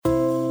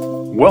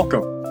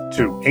Welcome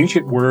to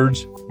Ancient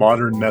Words,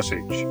 Modern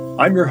Message.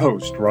 I'm your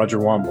host, Roger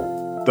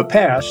Womble. The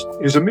past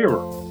is a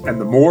mirror, and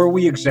the more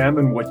we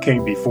examine what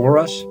came before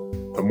us,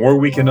 the more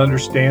we can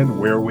understand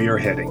where we are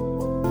heading.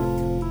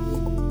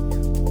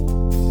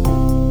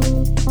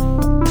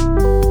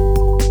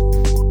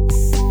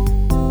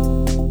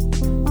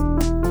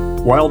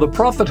 While the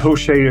prophet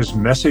Hosea's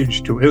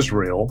message to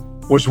Israel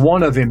was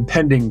one of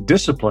impending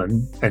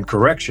discipline and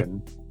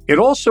correction, it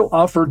also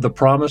offered the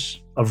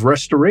promise of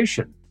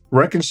restoration,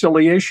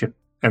 reconciliation,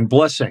 and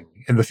blessing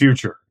in the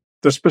future,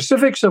 the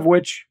specifics of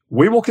which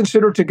we will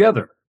consider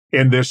together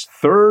in this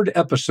third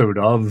episode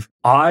of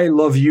I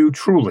Love You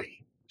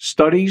Truly,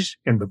 Studies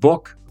in the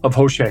Book of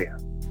Hosea.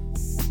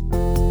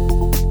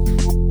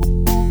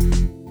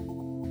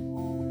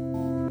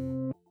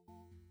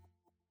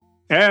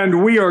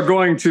 And we are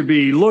going to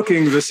be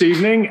looking this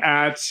evening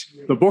at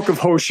the book of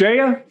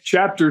Hosea,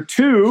 chapter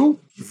 2,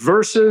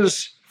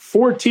 verses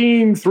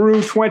 14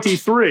 through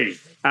 23.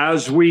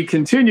 As we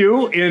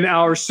continue in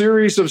our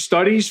series of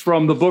studies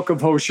from the book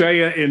of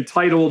Hosea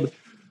entitled,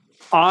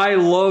 I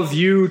Love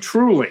You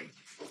Truly.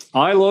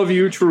 I Love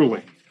You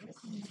Truly.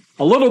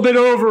 A little bit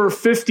over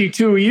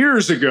 52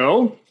 years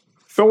ago,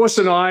 Phyllis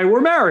and I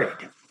were married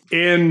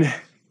in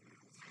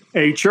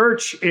a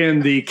church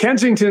in the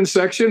Kensington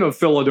section of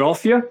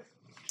Philadelphia.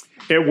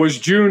 It was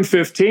June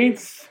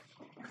 15th.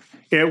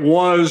 It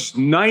was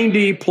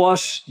 90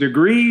 plus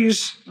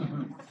degrees.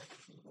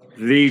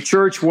 The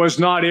church was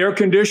not air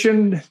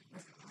conditioned,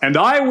 and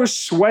I was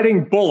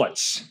sweating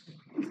bullets.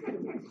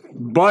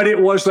 But it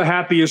was the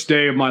happiest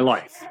day of my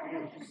life.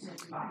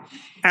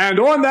 And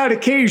on that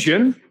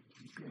occasion,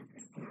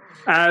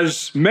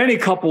 as many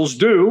couples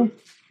do,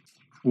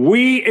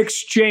 we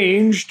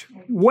exchanged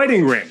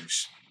wedding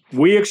rings.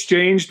 We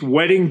exchanged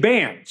wedding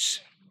bands.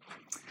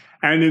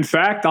 And in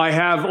fact, I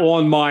have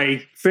on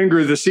my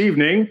finger this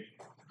evening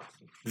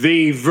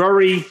the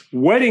very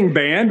wedding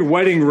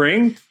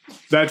ring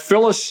that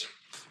Phyllis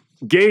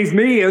gave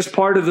me as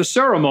part of the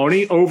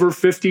ceremony over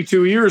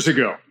 52 years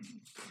ago.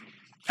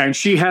 And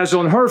she has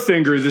on her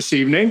finger this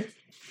evening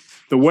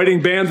the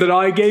wedding band that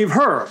I gave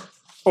her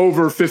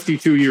over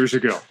 52 years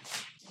ago.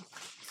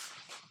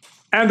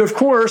 And of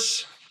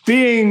course,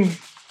 being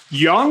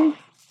young,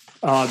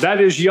 that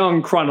is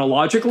young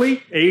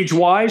chronologically,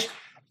 age-wise,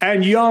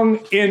 and young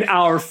in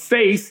our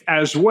faith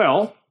as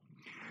well,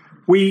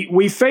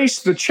 we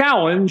face the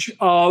challenge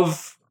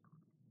of,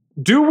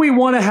 do we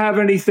want to have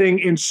anything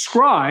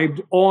inscribed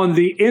on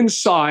the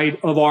inside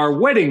of our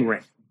wedding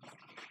ring?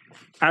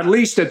 At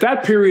least at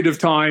that period of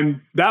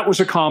time, that was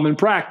a common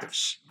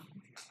practice.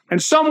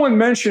 And someone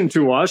mentioned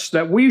to us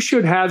that we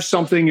should have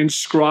something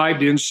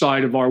inscribed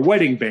inside of our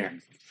wedding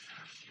band.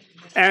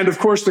 And of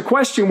course, the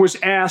question was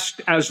asked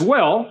as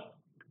well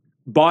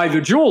by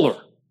the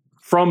jeweler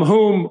from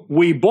whom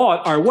we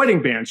bought our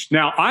wedding bands.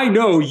 Now, I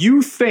know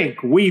you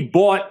think we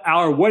bought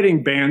our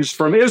wedding bands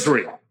from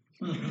Israel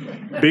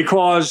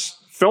because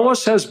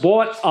Phyllis has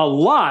bought a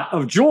lot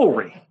of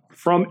jewelry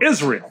from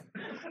Israel.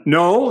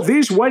 No,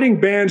 these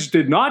wedding bands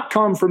did not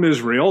come from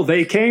Israel.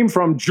 They came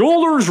from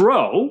Jewelers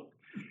Row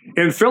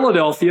in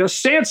Philadelphia,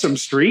 Sansom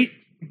Street,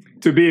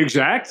 to be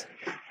exact,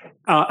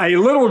 a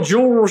little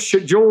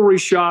jewelry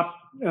shop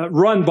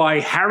run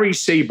by Harry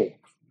Sable.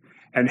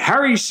 And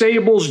Harry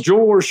Sable's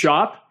jeweler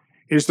shop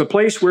is the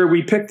place where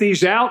we picked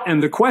these out,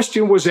 and the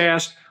question was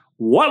asked,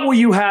 what will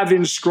you have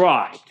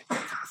inscribed?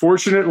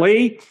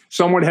 Fortunately,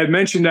 someone had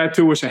mentioned that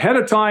to us ahead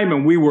of time,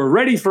 and we were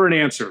ready for an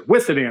answer,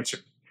 with an answer.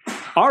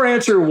 Our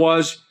answer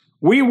was,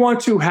 we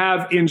want to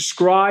have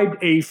inscribed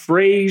a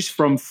phrase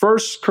from 1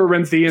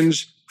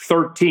 Corinthians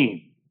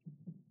 13.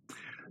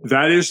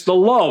 That is the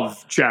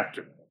love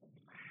chapter.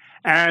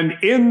 And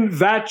in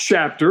that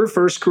chapter,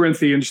 1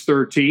 Corinthians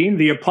 13,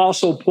 the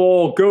Apostle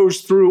Paul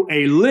goes through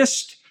a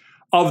list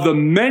of the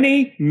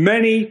many,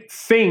 many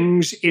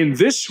things in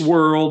this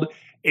world,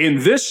 in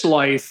this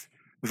life,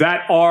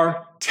 that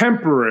are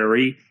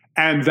temporary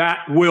and that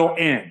will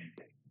end.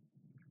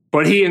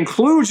 But he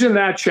includes in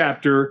that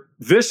chapter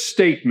this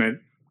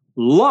statement,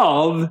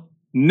 love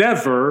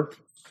never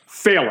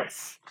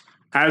faileth,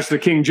 as the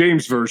King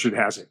James Version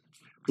has it.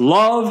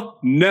 Love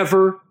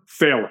never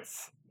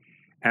faileth.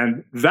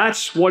 And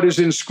that's what is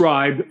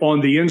inscribed on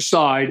the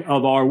inside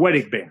of our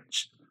wedding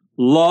bands.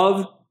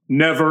 Love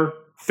never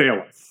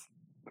faileth.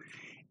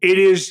 It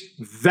is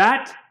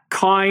that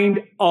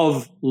kind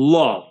of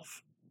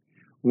love,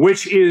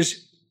 which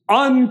is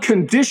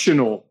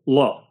unconditional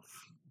love.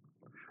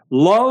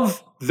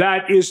 Love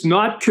that is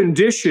not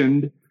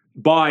conditioned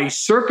by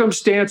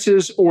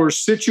circumstances or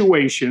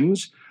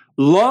situations.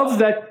 Love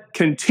that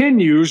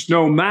continues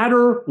no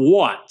matter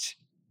what.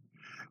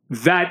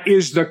 That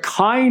is the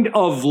kind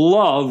of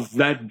love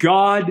that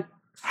God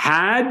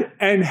had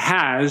and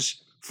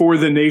has for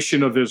the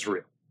nation of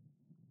Israel.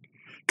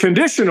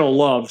 Conditional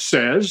love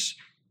says,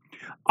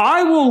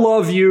 I will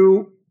love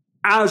you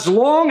as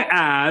long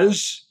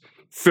as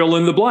fill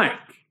in the blank.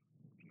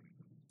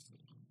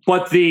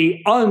 But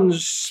the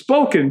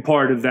unspoken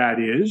part of that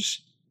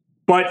is,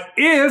 but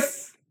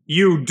if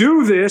you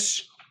do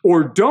this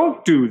or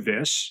don't do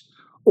this,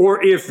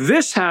 or if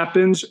this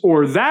happens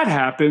or that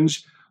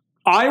happens,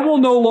 I will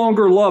no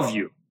longer love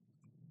you.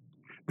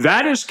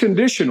 That is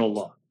conditional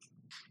love.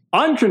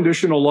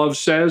 Unconditional love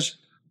says,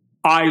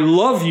 I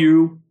love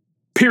you,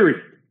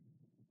 period.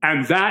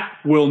 And that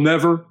will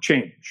never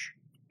change.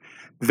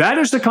 That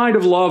is the kind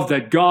of love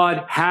that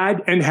God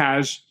had and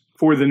has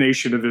for the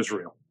nation of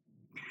Israel.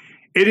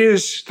 It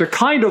is the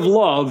kind of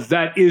love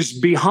that is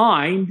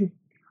behind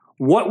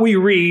what we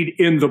read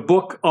in the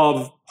book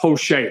of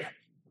Hosea.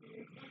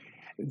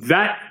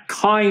 That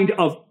kind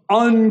of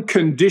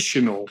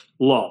unconditional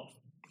love.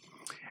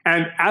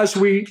 And as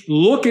we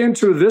look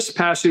into this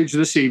passage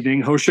this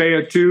evening,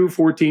 Hosea 2,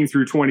 14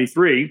 through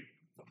 23,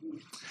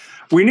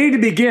 we need to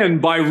begin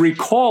by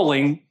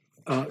recalling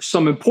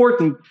some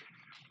important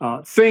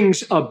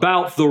things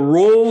about the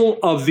role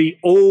of the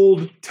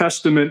Old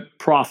Testament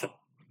prophet.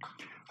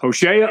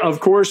 Hosea, of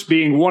course,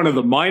 being one of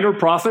the minor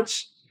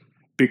prophets,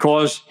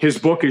 because his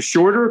book is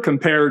shorter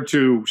compared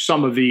to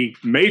some of the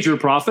major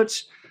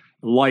prophets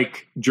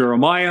like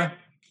Jeremiah,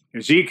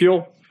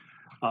 Ezekiel.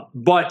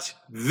 But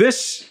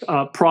this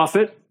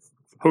prophet,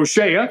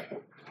 Hosea,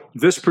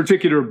 this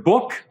particular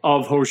book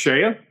of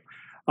Hosea,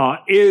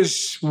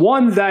 is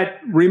one that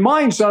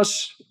reminds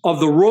us of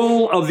the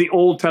role of the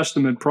Old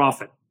Testament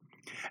prophet.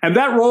 And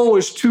that role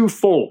is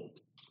twofold.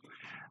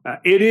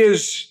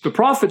 The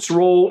prophet's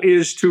role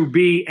is to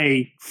be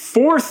a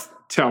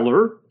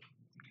forth-teller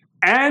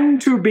and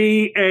to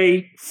be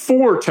a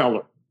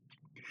foreteller.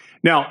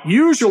 Now,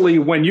 usually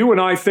when you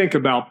and I think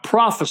about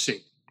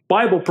prophecy,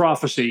 Bible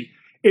prophecy,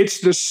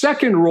 it's the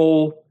second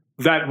role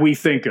that we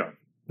think of,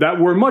 that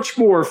we're much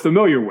more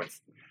familiar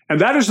with. And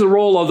that is the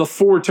role of the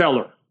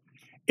foreteller.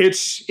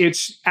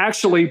 It's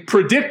actually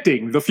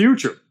predicting the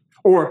future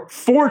or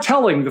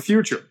foretelling the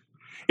future.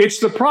 It's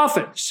the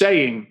prophet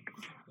saying,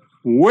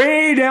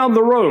 way down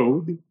the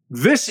road,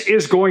 this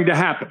is going to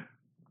happen.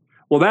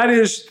 Well, that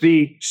is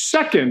the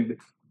second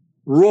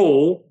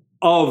role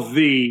of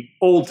the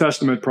Old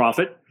Testament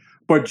prophet.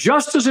 But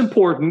just as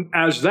important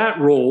as that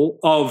role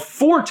of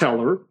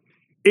foreteller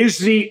is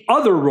the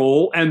other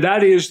role, and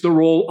that is the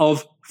role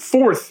of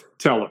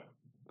forth-teller.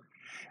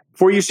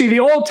 For you see,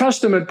 the Old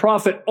Testament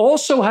prophet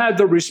also had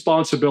the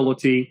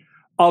responsibility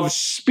of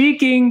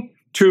speaking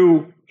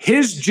to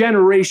his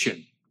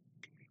generation,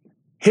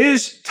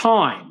 his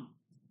time,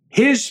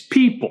 his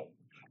people,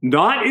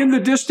 not in the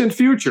distant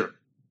future,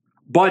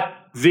 but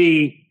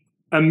the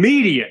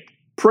immediate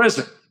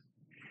present.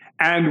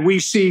 And we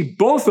see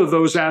both of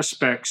those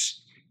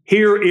aspects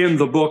here in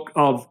the book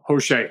of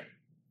Hosea.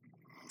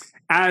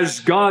 As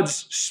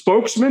God's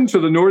spokesman to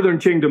the northern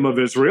kingdom of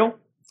Israel,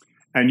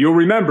 and you'll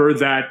remember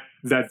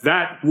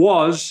that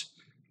was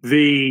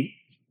the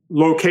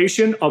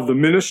location of the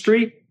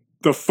ministry,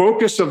 the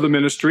focus of the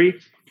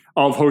ministry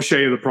of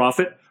Hosea the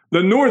prophet,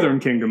 the northern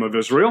kingdom of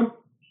Israel.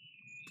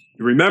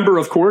 You remember,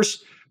 of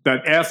course,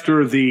 that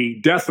after the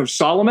death of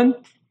Solomon,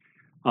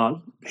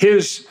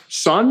 his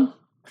son,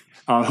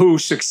 who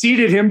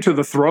succeeded him to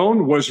the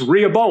throne, was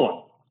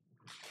Rehoboam.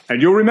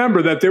 And you'll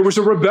remember that there was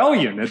a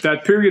rebellion at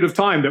that period of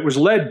time that was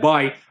led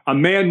by a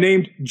man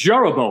named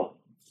Jeroboam.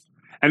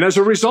 And as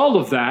a result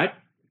of that,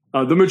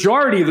 the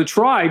majority of the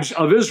tribes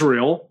of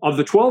Israel, of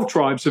the 12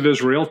 tribes of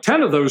Israel,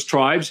 10 of those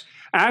tribes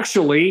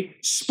actually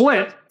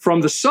split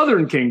from the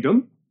southern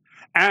kingdom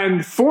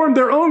and formed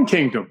their own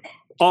kingdom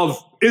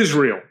of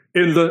Israel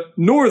in the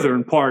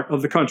northern part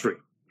of the country,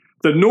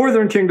 the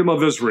northern kingdom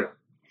of Israel.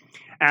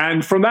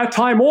 And from that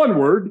time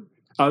onward,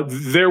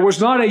 there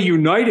was not a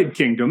united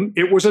kingdom.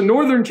 It was a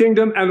northern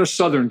kingdom and a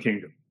southern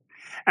kingdom.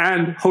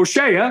 And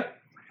Hosea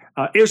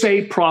is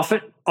a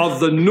prophet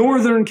of the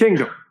northern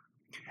kingdom.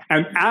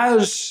 And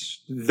as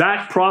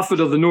that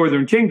prophet of the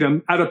northern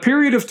kingdom, at a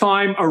period of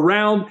time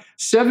around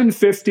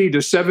 750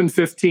 to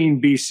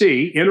 715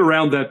 BC, in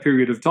around that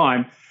period of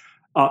time,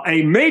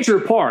 a major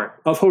part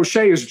of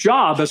Hosea's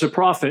job as a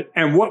prophet,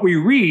 and what we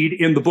read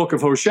in the book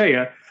of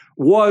Hosea,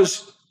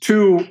 was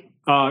to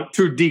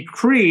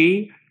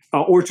decree,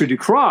 or to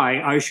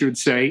decry, I should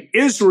say,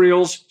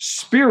 Israel's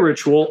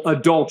spiritual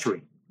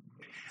adultery.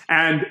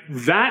 And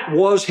that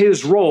was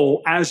his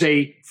role as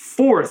a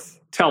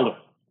forth-teller,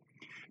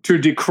 to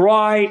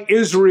decry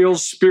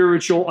Israel's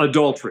spiritual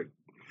adultery.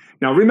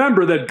 Now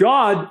remember that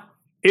God,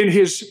 in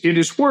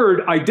his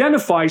word,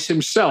 identifies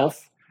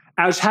himself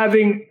as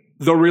having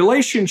the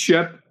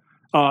relationship,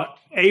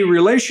 a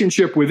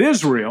relationship with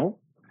Israel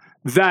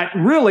that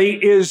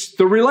really is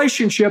the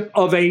relationship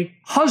of a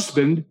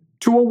husband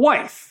to a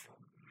wife.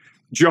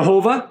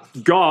 Jehovah,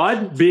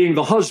 God, being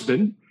the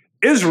husband,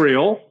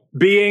 Israel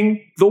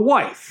being the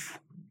wife.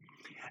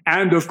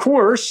 And of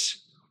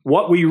course,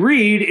 what we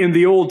read in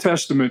the Old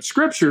Testament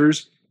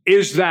scriptures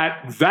is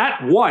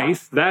that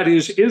wife, that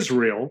is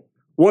Israel,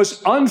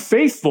 was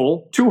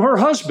unfaithful to her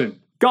husband,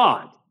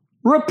 God,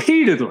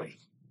 repeatedly.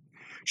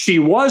 She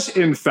was,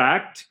 in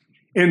fact,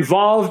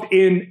 involved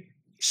in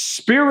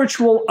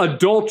spiritual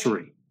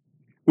adultery,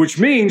 which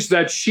means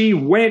that she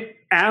went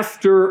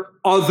after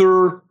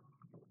other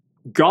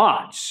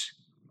gods,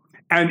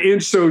 and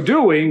in so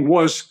doing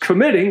was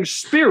committing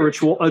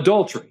spiritual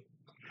adultery.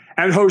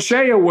 And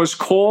Hosea was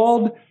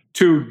called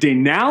to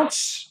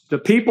denounce the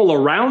people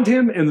around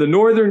him in the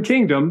northern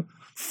kingdom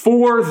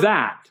for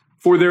that,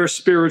 for their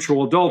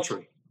spiritual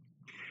adultery.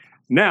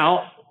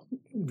 Now,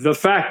 the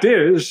fact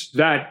is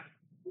that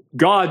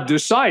God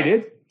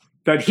decided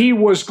that he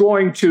was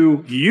going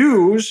to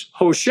use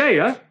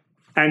Hosea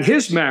and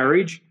his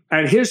marriage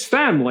and his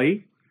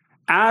family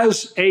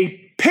as a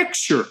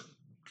picture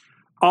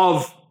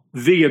of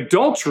the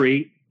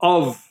adultery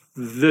of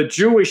the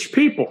Jewish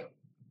people,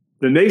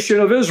 the nation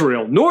of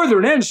Israel,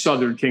 northern and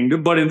southern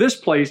kingdom, but in this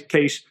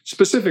case,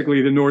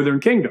 specifically the northern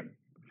kingdom.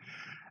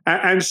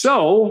 And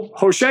so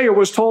Hosea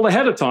was told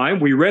ahead of time,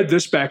 we read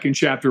this back in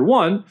chapter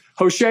 1,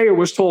 Hosea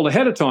was told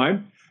ahead of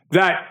time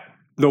that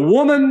the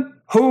woman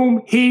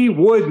whom he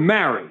would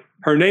marry,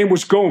 her name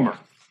was Gomer,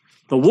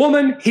 the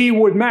woman he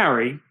would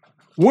marry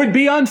would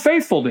be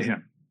unfaithful to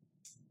him.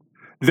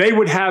 They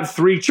would have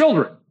 3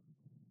 children.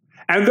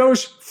 And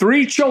those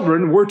 3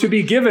 children were to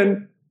be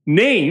given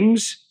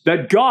names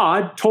that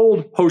God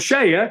told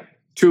Hosea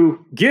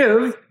to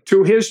give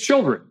to his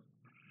children,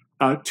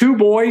 2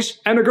 boys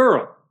and a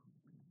girl.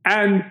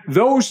 And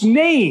those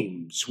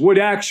names would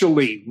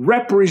actually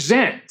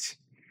represent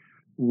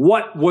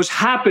what was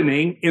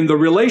happening in the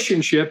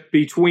relationship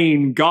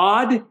between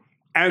God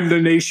and the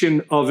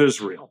nation of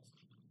Israel.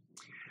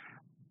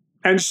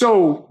 And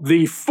so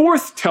the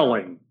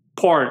forthtelling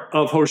part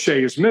of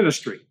Hosea's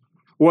ministry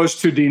was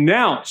to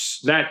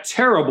denounce that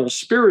terrible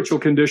spiritual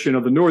condition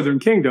of the northern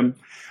kingdom,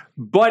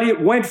 but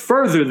it went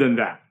further than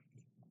that.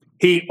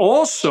 He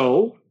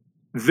also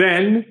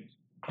then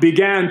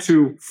began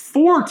to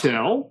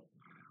foretell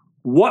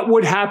what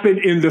would happen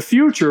in the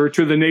future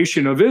to the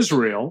nation of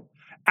Israel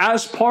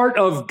as part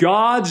of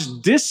God's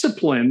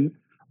discipline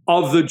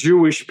of the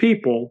Jewish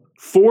people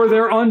for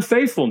their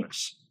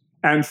unfaithfulness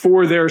and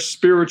for their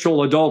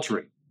spiritual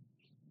adultery.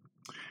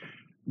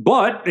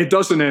 But it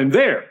doesn't end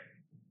there,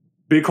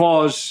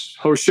 because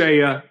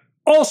Hosea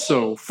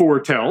also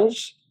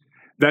foretells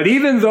that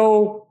even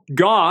though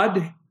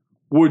God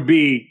would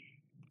be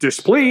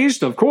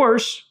displeased, of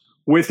course,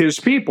 with his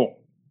people,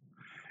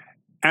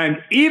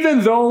 and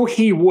even though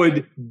he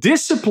would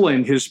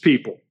discipline his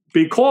people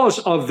because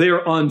of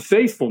their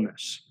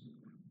unfaithfulness,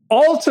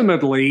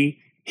 ultimately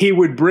he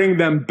would bring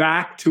them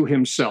back to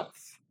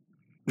himself.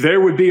 There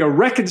would be a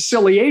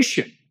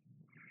reconciliation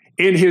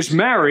in his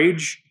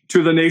marriage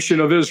to the nation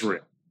of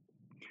Israel.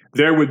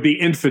 There would be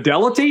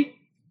infidelity.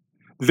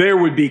 There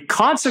would be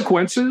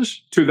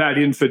consequences to that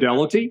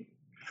infidelity.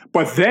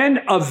 But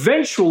then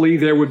eventually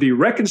there would be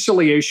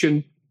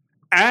reconciliation,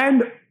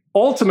 and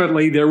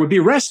ultimately there would be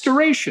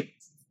restoration,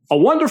 a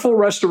wonderful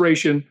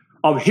restoration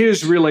of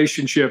his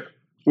relationship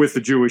with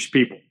the Jewish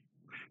people.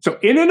 So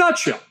in a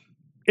nutshell,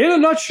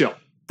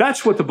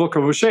 that's what the book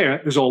of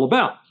Hosea is all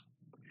about.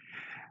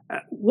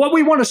 What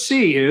we want to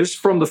see is,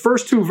 from the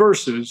first 2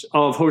 verses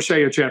of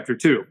Hosea chapter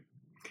 2,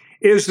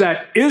 is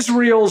that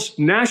Israel's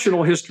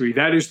national history,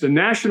 that is the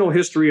national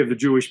history of the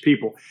Jewish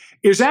people,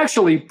 is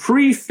actually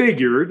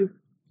prefigured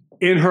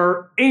in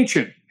her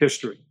ancient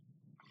history.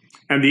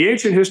 And the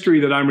ancient history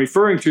that I'm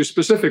referring to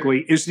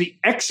specifically is the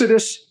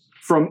Exodus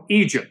from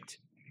Egypt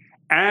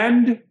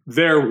and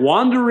their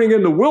wandering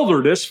in the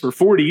wilderness for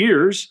 40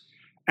 years,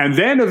 and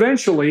then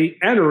eventually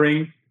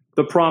entering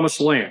the promised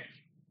land.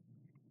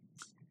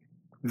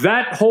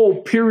 That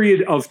whole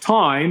period of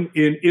time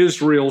in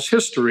Israel's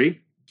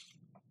history,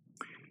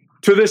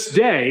 to this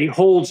day,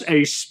 holds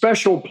a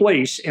special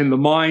place in the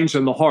minds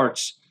and the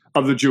hearts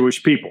of the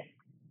Jewish people.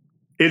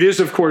 It is,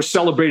 of course,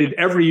 celebrated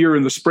every year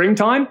in the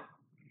springtime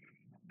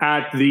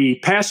at the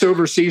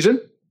Passover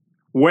season,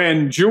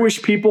 when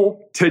Jewish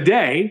people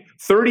today,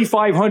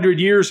 3,500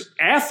 years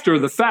after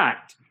the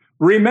fact,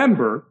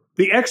 remember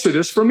the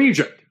Exodus from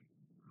Egypt.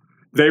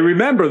 They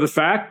remember the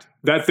fact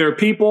that their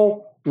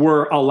people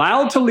were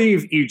allowed to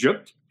leave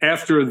Egypt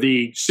after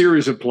the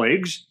series of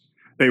plagues.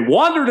 They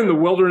wandered in the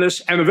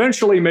wilderness and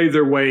eventually made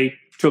their way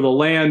to the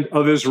land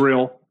of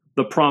Israel,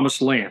 the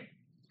promised land.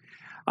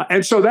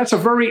 And so that's a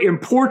very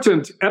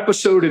important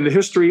episode in the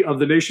history of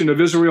the nation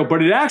of Israel,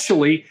 but it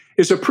actually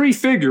is a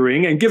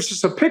prefiguring and gives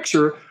us a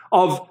picture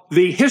of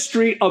the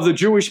history of the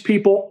Jewish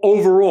people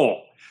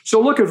overall.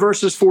 So look at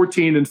verses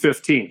 14 and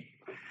 15.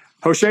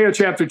 Hosea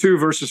chapter 2,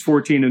 verses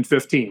 14 and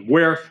 15,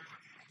 where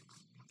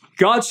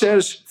God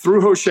says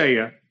through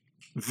Hosea,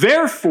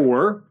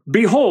 "Therefore,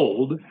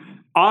 behold,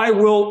 I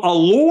will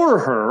allure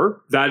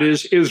her," that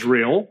is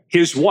Israel,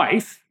 his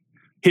wife,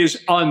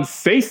 his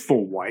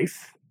unfaithful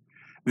wife.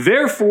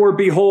 "Therefore,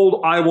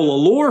 behold, I will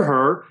allure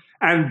her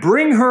and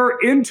bring her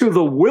into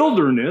the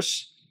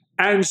wilderness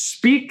and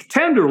speak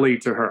tenderly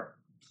to her.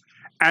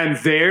 And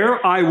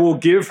there I will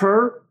give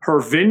her her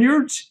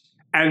vineyards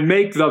and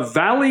make the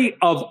valley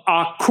of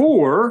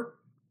Achor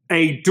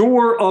a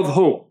door of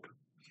hope.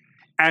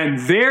 And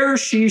there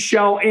she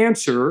shall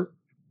answer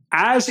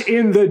as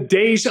in the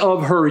days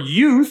of her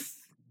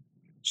youth."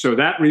 So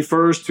that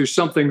refers to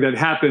something that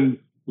happened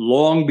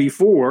long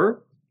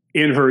before,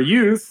 in her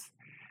youth,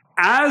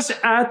 "as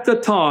at the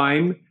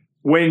time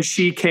when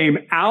she came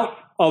out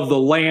of the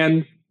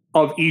land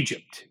of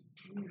Egypt."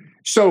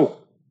 So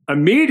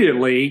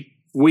immediately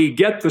we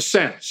get the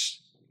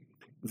sense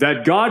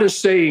that God is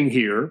saying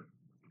here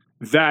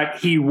that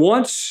he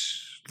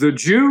wants the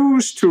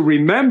Jews to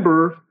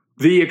remember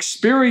the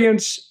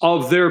experience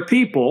of their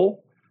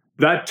people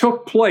that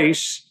took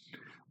place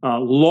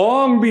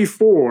long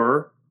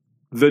before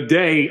the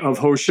day of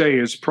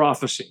Hosea's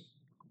prophecy.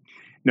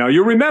 Now,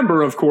 you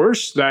remember, of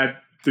course,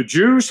 that the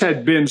Jews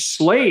had been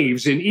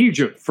slaves in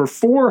Egypt for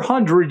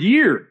 400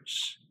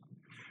 years.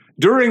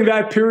 During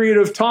that period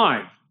of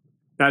time,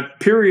 that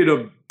period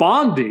of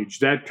bondage,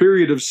 that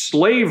period of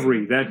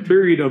slavery, that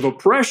period of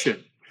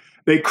oppression,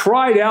 they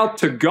cried out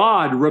to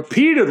God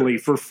repeatedly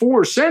for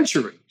 4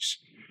 centuries.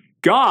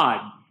 God,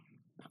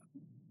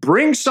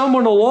 bring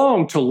someone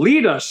along to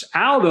lead us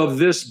out of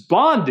this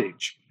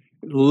bondage.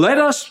 Let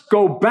us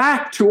go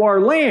back to our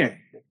land.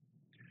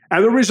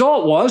 And the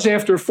result was,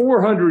 after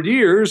 400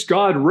 years,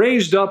 God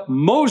raised up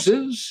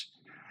Moses,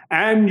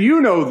 and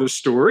you know the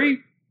story.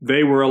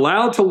 They were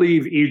allowed to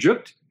leave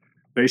Egypt.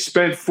 They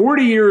spent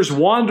 40 years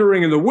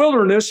wandering in the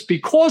wilderness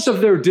because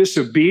of their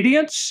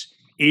disobedience,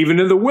 even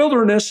in the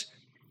wilderness.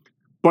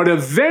 But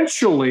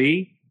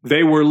eventually,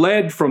 they were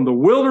led from the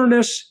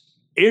wilderness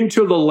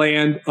into the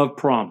land of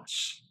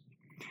promise.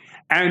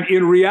 And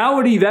in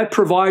reality, that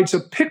provides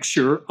a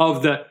picture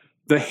of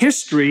the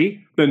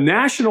history, the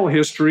national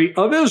history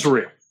of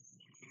Israel.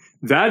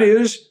 That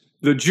is,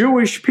 the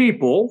Jewish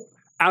people,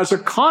 as a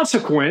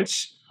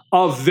consequence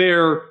of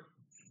their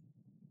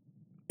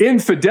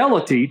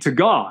infidelity to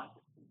God,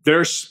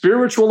 their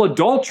spiritual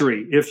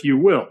adultery, if you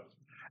will.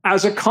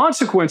 As a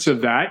consequence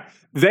of that,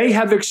 they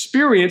have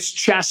experienced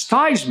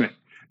chastisement.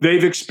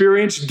 They've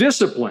experienced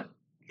discipline.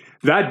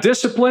 That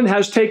discipline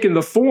has taken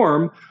the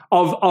form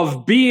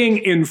of being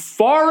in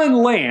foreign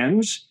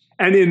lands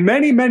and in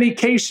many, many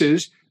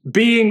cases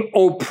being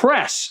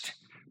oppressed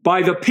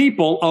by the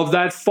people of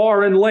that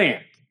foreign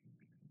land.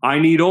 I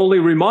need only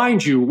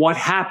remind you what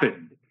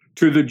happened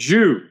to the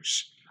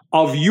Jews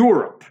of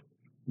Europe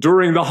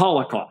during the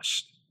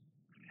Holocaust.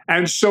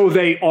 And so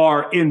they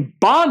are in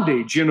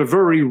bondage in a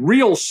very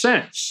real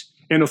sense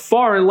in a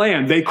foreign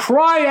land. They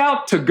cry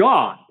out to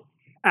God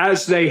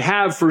as they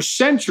have for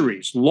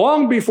centuries,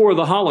 long before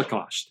the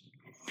Holocaust.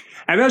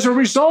 And as a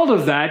result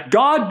of that,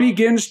 God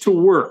begins to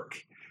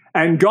work,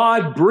 and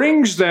God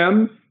brings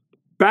them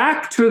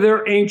back to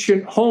their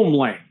ancient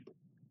homeland,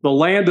 the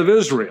land of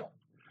Israel.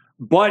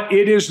 But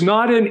it is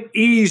not an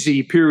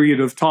easy period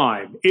of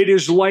time. It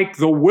is like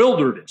the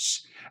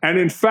wilderness. And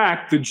in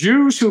fact, the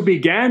Jews who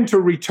began to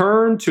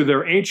return to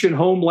their ancient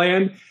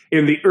homeland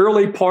in the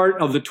early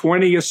part of the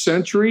 20th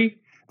century,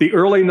 the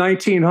early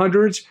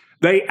 1900s,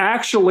 they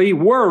actually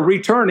were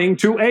returning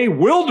to a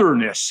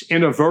wilderness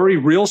in a very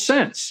real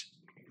sense,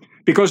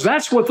 because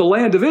that's what the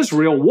land of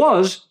Israel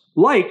was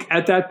like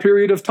at that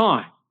period of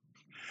time.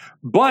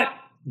 But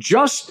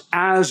just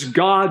as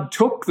God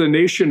took the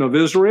nation of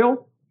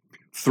Israel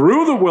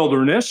through the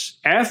wilderness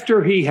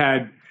after he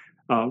had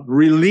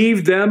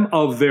relieved them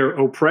of their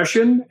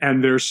oppression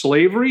and their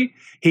slavery,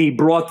 he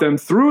brought them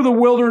through the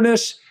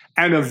wilderness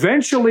and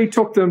eventually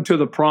took them to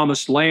the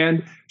promised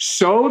land.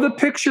 So the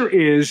picture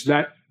is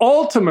that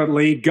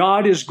ultimately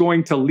God is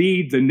going to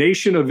lead the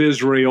nation of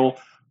Israel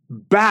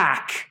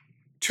back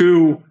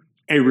to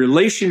a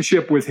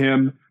relationship with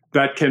him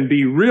that can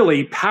be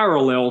really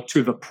parallel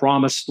to the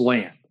promised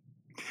land.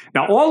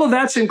 Now, all of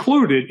that's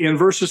included in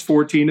verses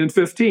 14 and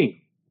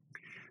 15.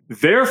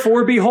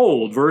 Therefore,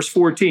 behold, verse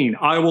 14,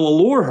 I will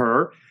allure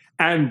her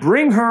and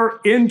bring her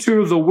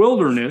into the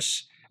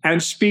wilderness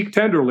and speak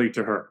tenderly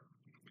to her.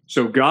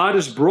 So God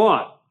has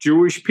brought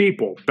Jewish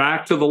people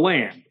back to the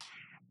land,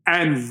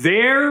 and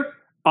there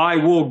I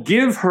will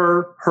give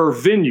her her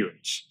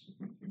vineyards.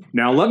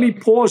 Now, let me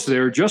pause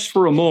there just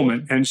for a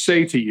moment and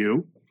say to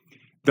you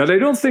that I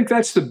don't think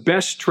that's the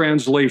best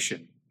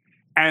translation.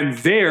 And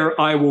there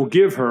I will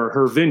give her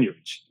her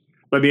vineyards.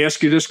 Let me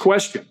ask you this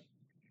question.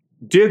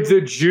 Did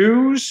the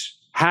Jews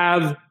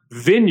have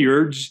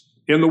vineyards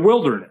in the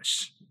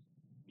wilderness?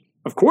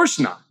 Of course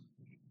not.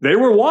 They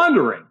were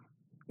wandering.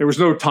 There was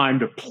no time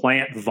to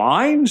plant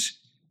vines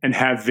and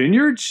have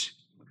vineyards.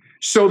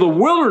 So the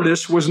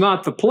wilderness was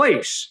not the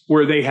place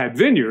where they had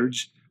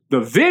vineyards.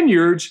 The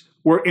vineyards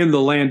were in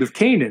the land of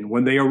Canaan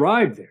when they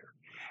arrived there.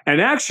 And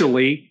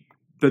actually,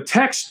 the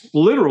text,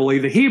 literally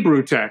the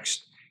Hebrew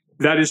text,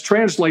 that is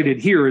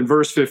translated here in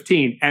verse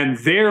 15, and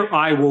there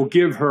I will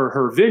give her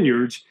her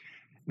vineyards.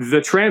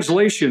 The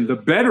translation, the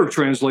better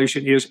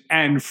translation is,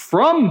 and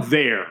from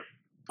there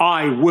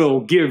I will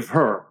give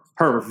her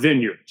her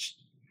vineyards.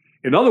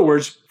 In other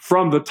words,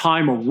 from the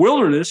time of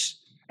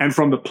wilderness and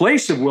from the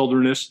place of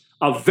wilderness,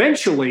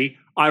 eventually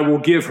I will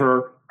give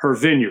her her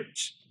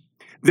vineyards.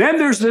 Then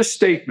there's this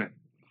statement,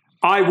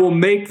 I will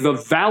make the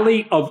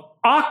valley of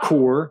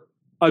Achor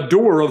a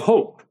door of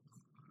hope.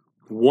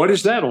 What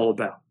is that all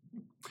about?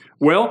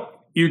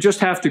 Well, you just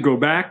have to go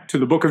back to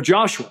the book of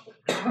Joshua,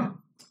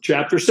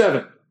 chapter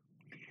 7,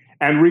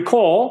 and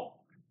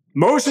recall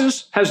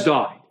Moses has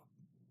died.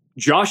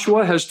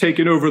 Joshua has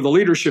taken over the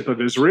leadership of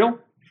Israel.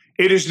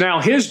 It is now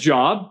his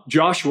job,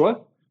 Joshua,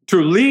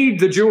 to lead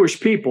the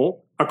Jewish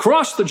people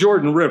across the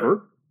Jordan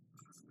River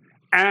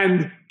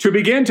and to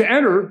begin to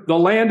enter the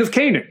land of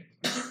Canaan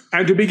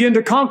and to begin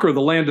to conquer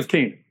the land of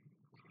Canaan.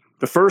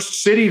 The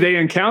first city they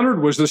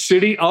encountered was the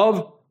city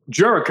of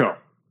Jericho.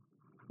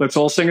 Let's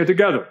all sing it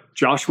together.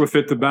 Joshua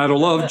fit the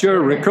battle of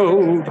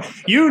Jericho.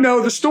 You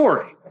know the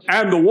story.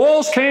 And the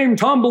walls came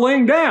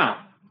tumbling down.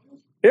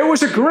 It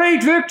was a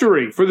great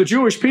victory for the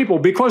Jewish people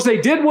because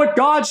they did what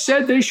God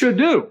said they should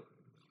do.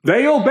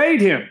 They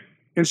obeyed him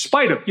in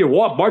spite of,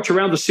 march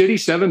around the city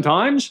 7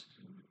 times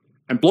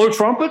and blow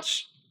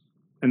trumpets.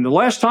 And the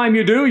last time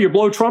you do, you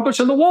blow trumpets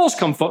and the walls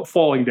come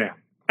falling down.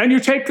 And you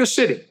take the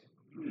city.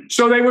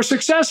 So they were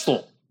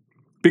successful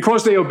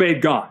because they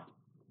obeyed God.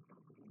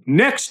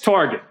 Next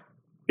target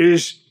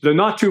is the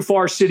not too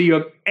far city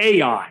of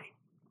Ai.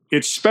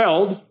 It's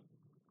spelled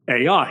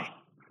Ai.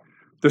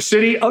 The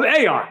city of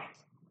Ai.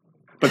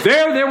 But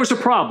there was a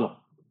problem.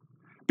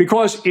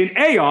 Because in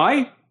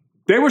Ai,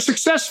 they were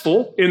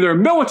successful in their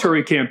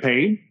military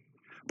campaign,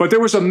 but there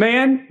was a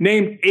man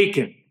named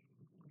Achan.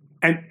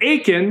 And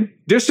Achan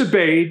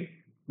disobeyed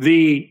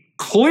the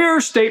clear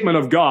statement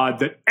of God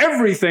that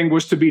everything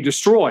was to be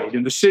destroyed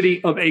in the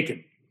city of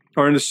Achan,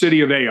 or in the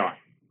city of Ai.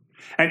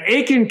 And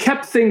Achan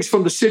kept things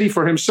from the city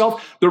for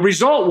himself. The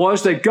result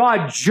was that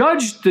God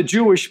judged the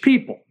Jewish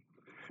people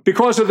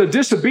because of the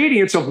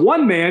disobedience of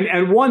one man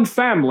and one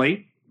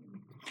family.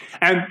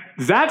 And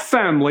that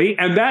family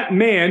and that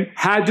man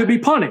had to be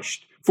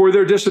punished for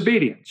their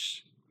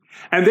disobedience.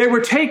 And they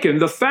were taken,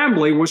 the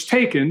family was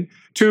taken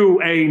to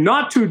a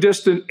not too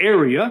distant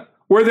area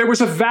where there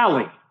was a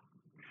valley.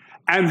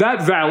 And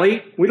that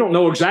valley, we don't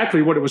know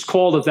exactly what it was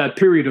called at that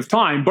period of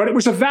time, but it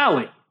was a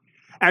valley.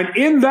 And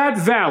in that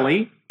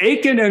valley,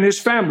 Achan and his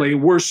family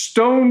were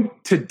stoned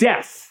to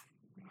death.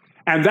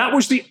 And that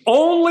was the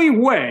only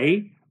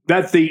way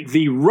that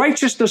the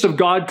righteousness of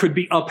God could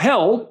be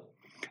upheld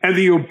and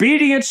the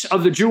obedience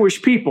of the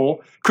Jewish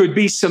people could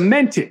be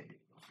cemented.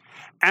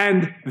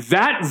 And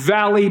that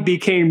valley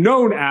became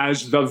known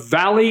as the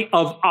Valley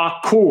of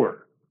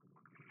Achor.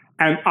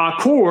 And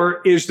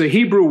Achor is the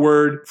Hebrew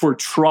word for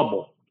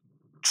trouble.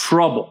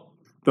 Trouble.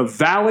 The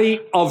Valley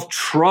of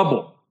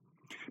Trouble.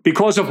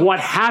 Because of what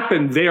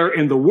happened there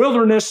in the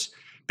wilderness,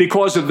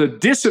 because of the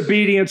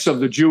disobedience of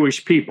the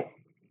Jewish people.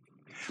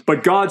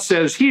 But God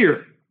says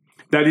here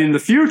that in the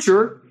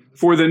future,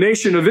 for the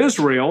nation of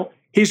Israel,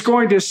 he's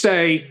going to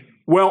say,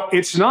 well,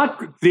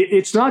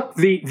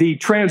 the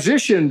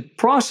transition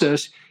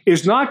process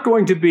is not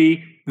going to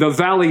be the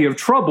valley of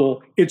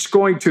trouble. It's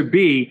going to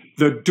be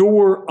the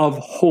door of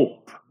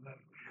hope.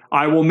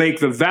 I will make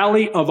the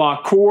valley of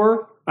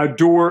Achor a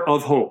door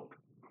of hope.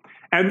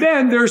 And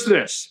then there's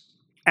this.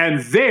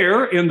 And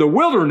there in the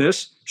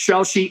wilderness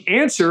shall she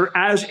answer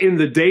as in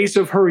the days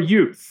of her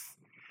youth.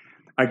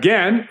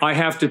 Again, I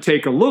have to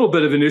take a little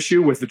bit of an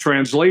issue with the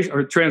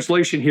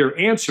translation here,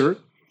 answer.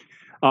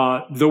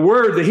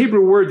 The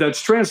Hebrew word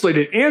that's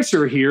translated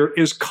answer here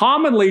is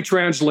commonly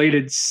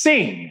translated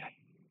sing.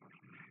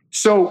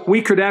 So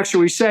we could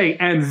actually say,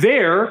 and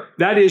there,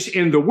 that is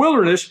in the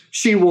wilderness,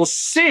 she will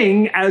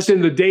sing as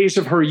in the days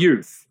of her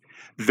youth.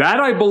 That,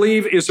 I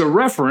believe, is a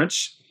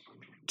reference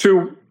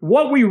to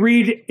what we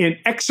read in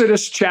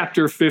Exodus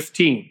chapter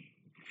 15.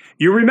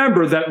 You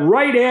remember that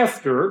right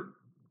after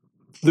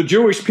the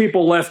Jewish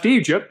people left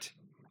Egypt,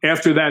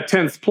 after that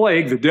 10th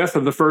plague, the death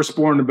of the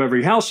firstborn of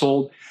every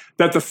household,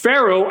 that the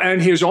Pharaoh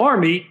and his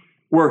army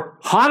were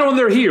hot on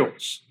their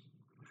heels.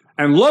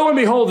 And lo and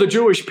behold, the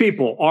Jewish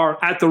people are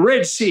at the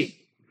Red Sea.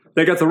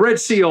 They got the Red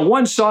Sea on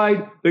one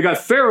side. They got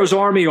Pharaoh's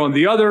army on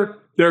the other.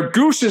 Their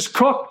goose is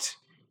cooked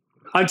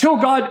until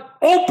God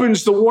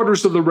opens the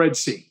waters of the Red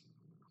Sea.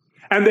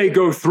 And they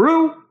go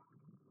through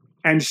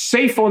and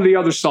safe on the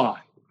other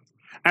side.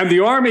 And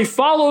the army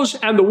follows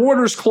and the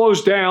waters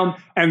close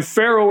down and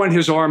Pharaoh and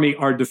his army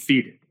are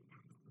defeated.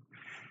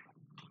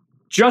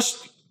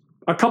 Just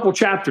a couple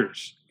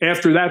chapters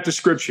after that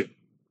description,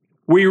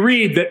 we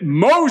read that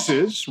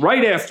Moses,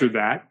 right after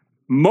that,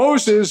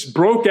 Moses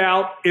broke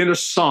out in a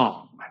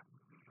song.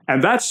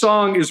 And that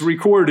song is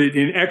recorded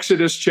in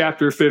Exodus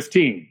chapter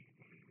 15.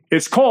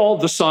 It's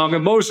called the Song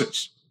of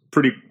Moses.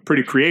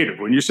 Pretty creative,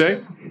 wouldn't you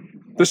say?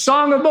 The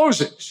Song of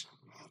Moses.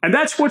 And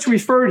that's what's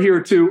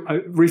referred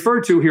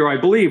to here, I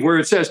believe, where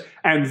it says,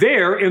 and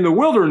there in the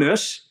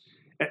wilderness,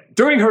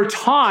 during her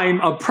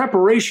time of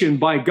preparation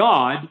by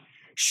God,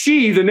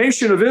 she, the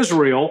nation of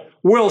Israel,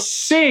 will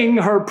sing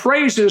her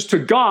praises to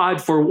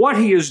God for what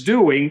he is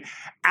doing,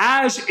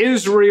 as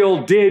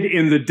Israel did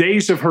in the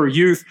days of her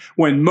youth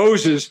when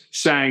Moses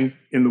sang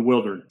in the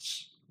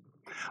wilderness.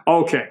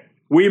 Okay,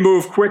 we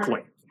move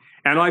quickly.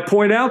 And I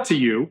point out to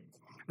you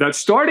that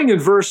starting in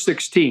verse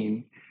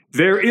 16,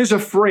 there is a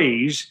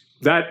phrase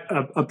that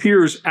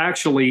appears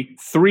actually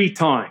 3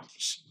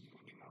 times.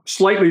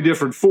 Slightly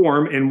different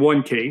form in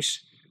one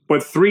case,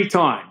 but 3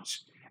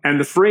 times. And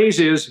the phrase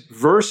is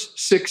verse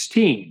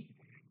 16,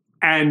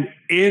 and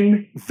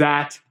in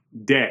that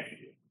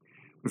day.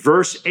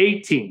 Verse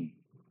 18,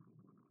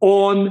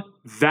 on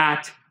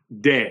that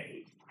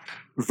day.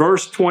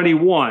 Verse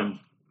 21,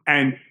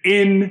 and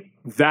in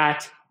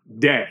that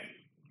day.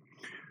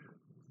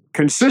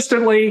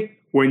 Consistently,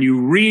 when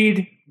you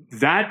read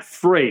that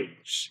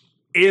phrase,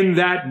 in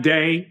that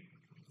day,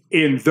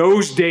 in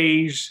those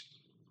days,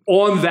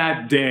 on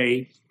that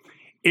day,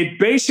 it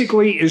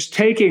basically is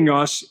taking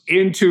us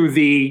into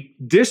the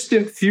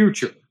distant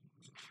future.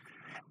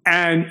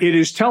 And it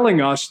is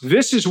telling us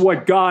this is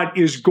what God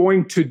is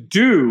going to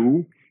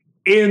do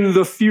in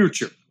the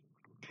future.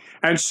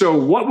 And so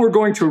what we're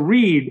going to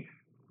read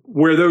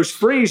where those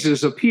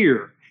phrases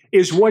appear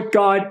is what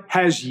God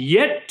has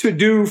yet to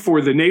do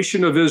for the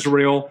nation of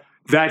Israel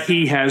that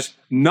he has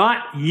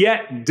not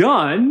yet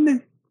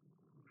done.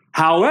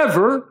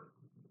 However,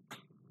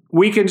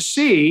 we can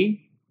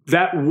see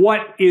that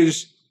what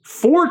is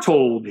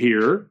foretold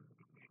here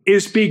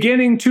is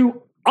beginning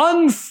to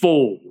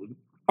unfold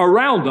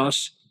around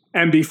us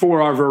and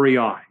before our very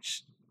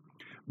eyes.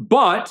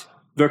 But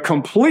the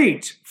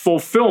complete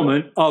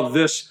fulfillment of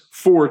this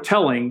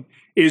foretelling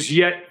is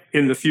yet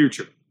in the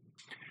future.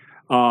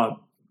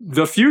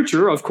 The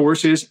future, of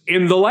course, is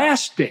in the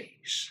last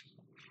days.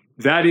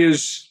 That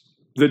is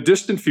the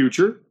distant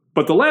future,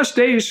 but the last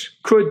days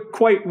could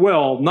quite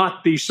well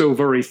not be so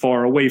very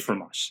far away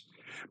from us.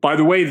 By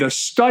the way, the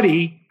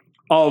study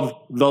of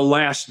the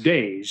last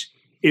days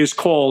is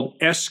called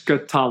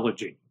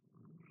eschatology.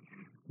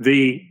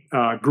 The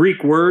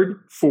Greek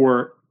word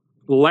for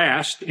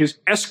last is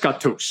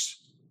eschatos,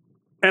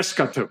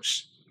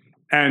 eschatos.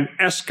 And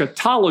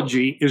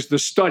eschatology is the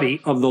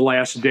study of the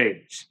last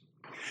days.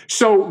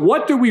 So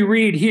what do we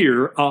read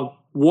here of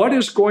what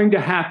is going to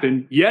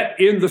happen yet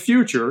in the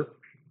future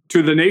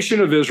to the nation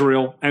of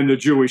Israel and the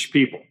Jewish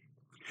people?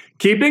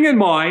 Keeping in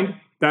mind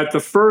that the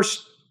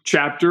first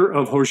chapter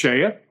of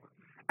Hosea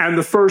and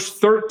the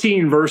first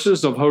 13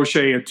 verses of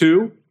Hosea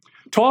 2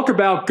 talk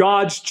about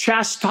God's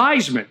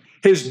chastisement,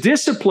 his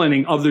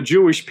disciplining of the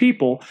Jewish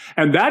people.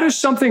 And that is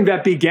something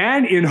that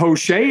began in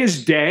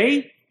Hosea's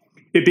day.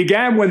 It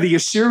began when the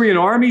Assyrian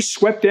army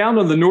swept down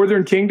on the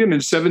northern kingdom in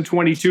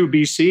 722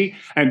 BC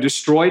and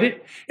destroyed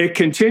it. It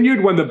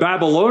continued when the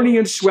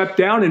Babylonians swept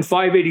down in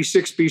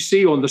 586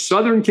 BC on the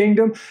southern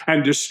kingdom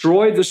and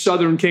destroyed the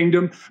southern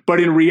kingdom. But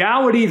in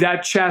reality,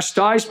 that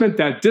chastisement,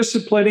 that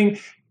disciplining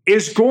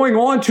is going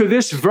on to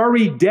this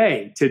very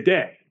day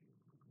today.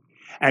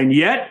 And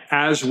yet,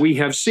 as we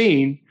have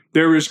seen,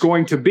 there is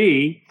going to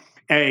be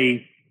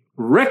a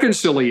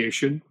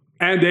reconciliation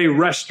and a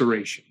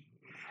restoration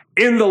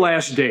in the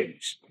last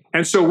days.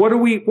 And so what do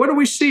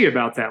we see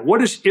about that?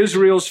 What is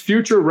Israel's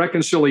future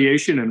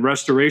reconciliation and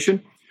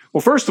restoration?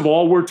 Well, first of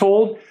all, we're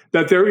told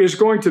that there is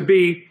going to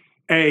be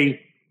a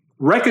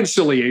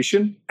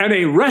reconciliation and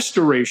a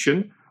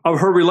restoration of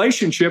her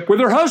relationship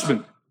with her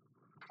husband.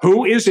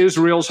 Who is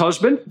Israel's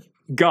husband?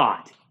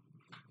 God.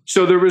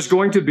 So there is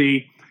going to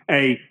be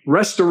a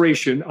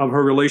restoration of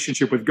her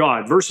relationship with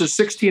God. Verses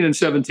 16 and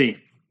 17.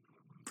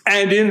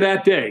 And in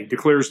that day,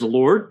 declares the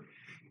Lord,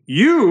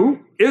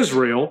 you,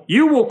 Israel,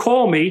 you will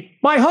call me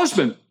my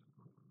husband.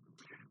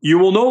 You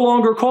will no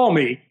longer call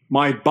me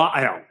my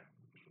Baal.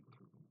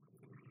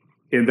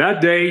 In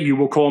that day, you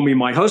will call me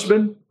my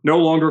husband, no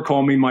longer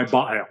call me my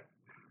Baal.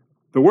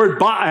 The word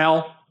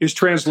Baal is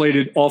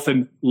translated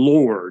often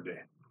Lord.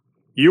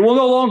 You will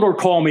no longer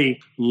call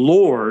me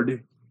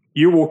Lord.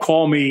 You will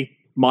call me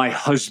my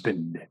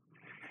husband.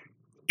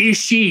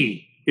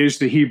 Ishi is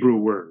the Hebrew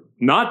word,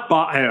 not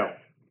Baal.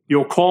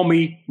 You'll call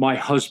me my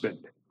husband.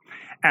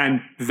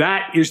 And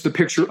that is the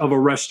picture of a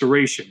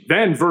restoration.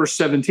 Then verse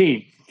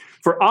 17,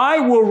 for I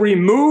will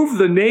remove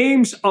the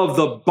names of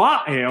the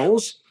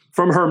Baals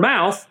from her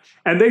mouth,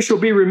 and they shall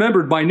be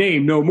remembered by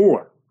name no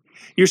more.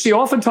 You see,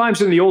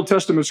 oftentimes in the Old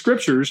Testament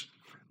scriptures,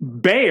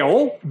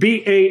 Baal,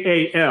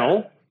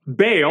 B-A-A-L,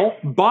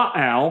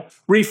 Baal,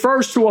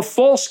 refers to a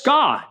false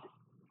god,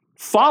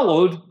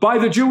 followed by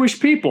the Jewish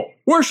people,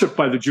 worshiped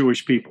by the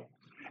Jewish people.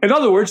 In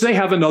other words, they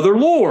have another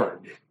Lord.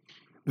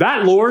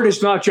 That Lord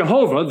is not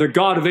Jehovah, the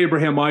God of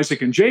Abraham,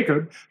 Isaac, and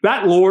Jacob.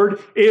 That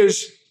Lord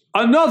is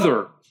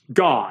another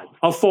God,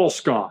 a false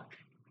God.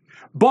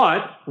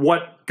 But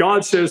what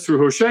God says through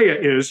Hosea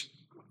is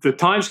the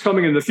time's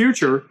coming in the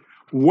future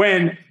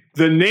when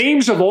the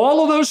names of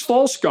all of those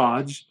false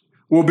gods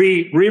will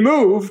be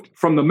removed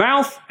from the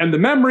mouth and the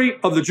memory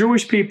of the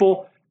Jewish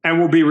people and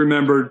will be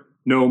remembered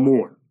no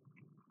more.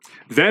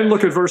 Then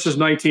look at verses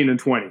 19 and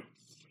 20.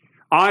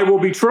 I will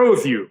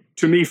betroth you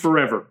to me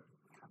forever.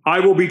 I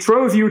will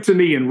betroth you to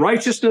me in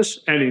righteousness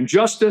and in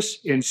justice,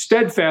 in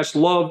steadfast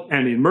love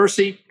and in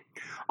mercy.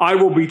 I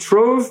will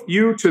betroth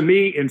you to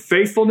me in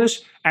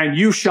faithfulness, and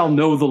you shall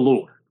know the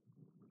Lord.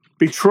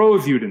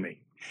 Betroth you to me.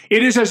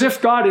 It is as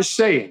if God is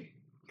saying,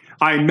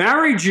 I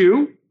married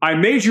you, I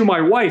made you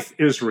my wife,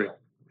 Israel.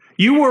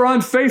 You were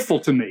unfaithful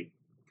to me.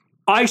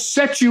 I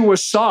set you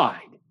aside.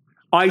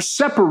 I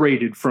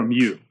separated from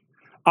you.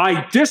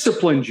 I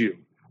disciplined you.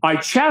 I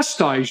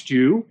chastised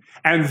you,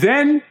 and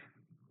then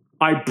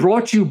I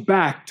brought you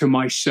back to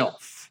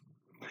myself.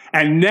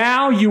 And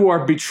now you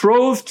are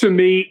betrothed to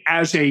me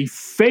as a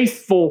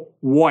faithful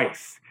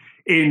wife,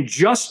 in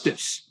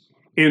justice,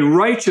 in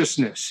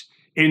righteousness,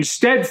 in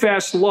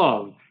steadfast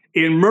love,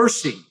 in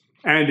mercy,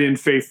 and in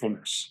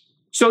faithfulness.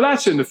 So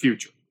that's in the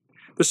future.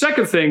 The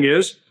second thing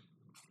is,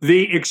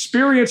 the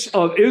experience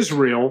of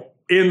Israel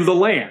in the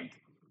land.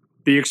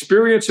 The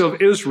experience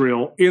of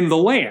Israel in the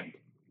land.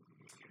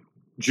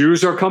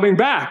 Jews are coming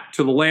back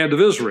to the land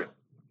of Israel.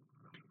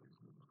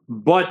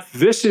 But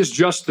this is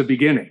just the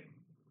beginning.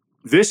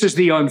 This is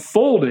the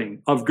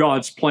unfolding of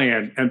God's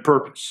plan and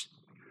purpose.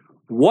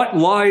 What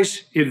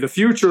lies in the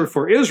future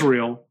for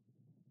Israel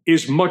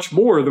is much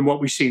more than what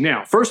we see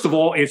now. First of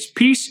all, it's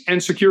peace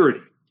and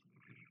security.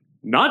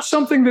 Not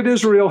something that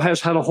Israel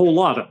has had a whole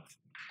lot of,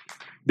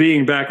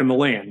 being back in the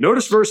land.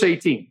 Notice verse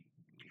 18.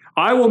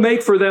 I will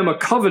make for them a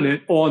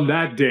covenant on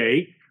that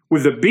day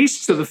with the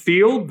beasts of the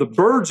field, the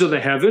birds of the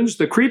heavens,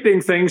 the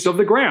creeping things of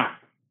the ground.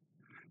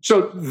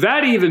 So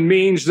that even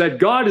means that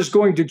God is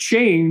going to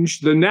change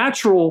the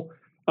natural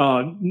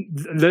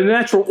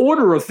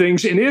order of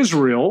things in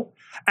Israel,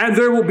 and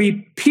there will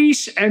be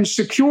peace and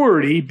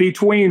security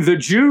between the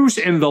Jews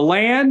in the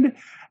land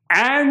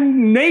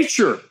and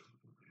nature.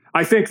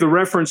 I think the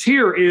reference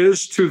here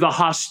is to the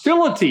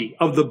hostility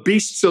of the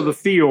beasts of the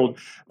field,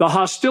 the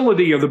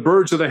hostility of the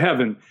birds of the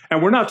heaven.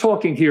 And we're not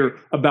talking here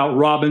about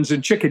robins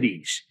and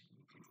chickadees.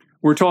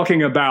 We're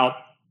talking about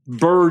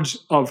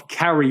birds of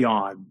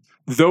carrion,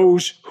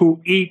 those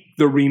who eat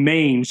the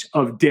remains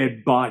of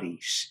dead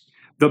bodies,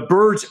 the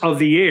birds of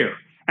the air,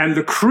 and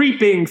the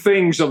creeping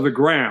things of the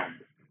ground.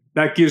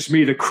 That gives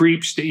me the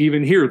creeps to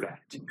even hear that.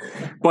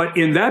 But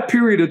in that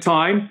period of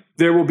time,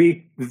 there will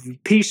be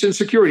peace and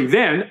security.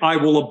 Then I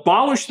will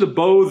abolish the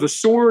bow, the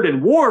sword,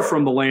 and war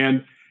from the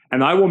land,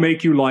 and I will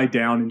make you lie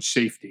down in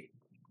safety.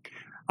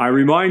 I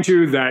remind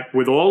you that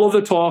with all of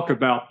the talk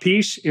about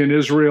peace in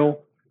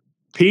Israel,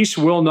 peace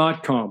will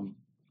not come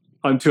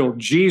until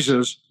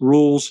Jesus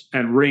rules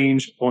and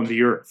reigns on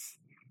the earth.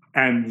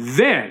 And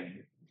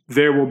then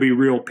there will be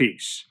real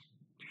peace.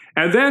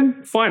 And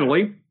then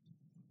finally,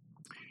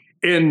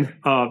 in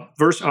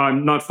verses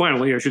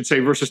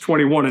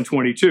 21 and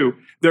 22,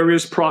 there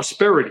is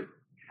prosperity.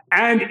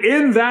 And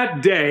in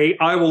that day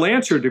I will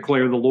answer,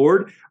 declare the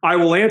Lord. I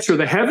will answer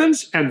the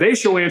heavens, and they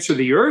shall answer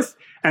the earth,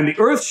 and the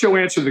earth shall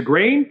answer the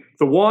grain,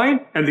 the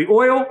wine, and the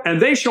oil,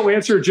 and they shall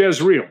answer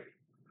Jezreel.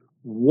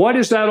 What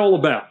is that all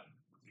about?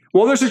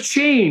 Well, there's a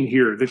chain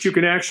here that you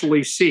can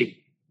actually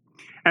see.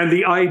 And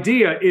the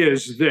idea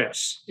is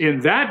this.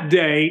 In that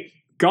day,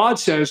 God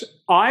says,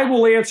 I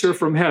will answer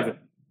from heaven.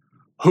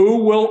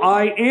 Who will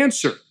I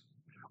answer?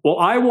 Well,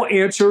 I will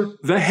answer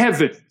the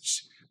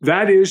heavens.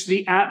 That is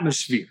the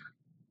atmosphere.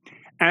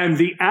 And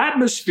the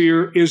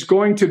atmosphere is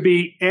going to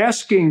be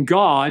asking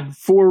God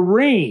for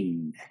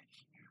rain.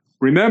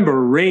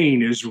 Remember,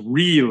 rain is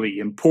really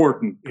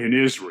important in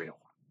Israel.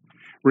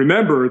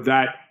 Remember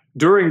that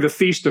during the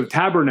Feast of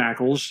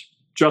Tabernacles,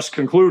 just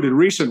concluded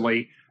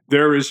recently,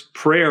 there is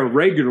prayer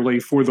regularly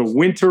for the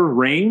winter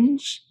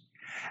rains.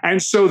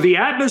 And so the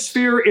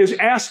atmosphere is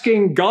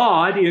asking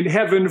God in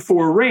heaven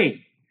for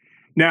rain.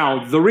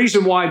 Now, the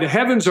reason why the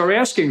heavens are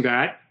asking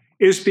that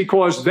is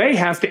because they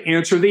have to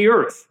answer the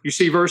earth. You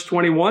see verse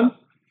 21?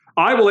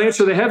 I will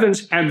answer the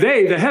heavens, and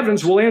they, the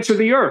heavens, will answer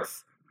the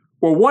earth.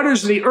 Well, what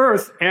is the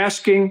earth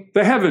asking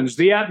the heavens,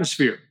 the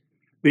atmosphere?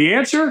 The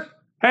answer?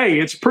 Hey,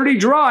 it's pretty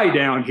dry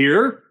down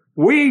here.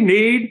 We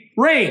need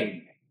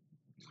rain.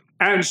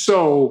 And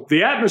so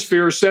the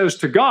atmosphere says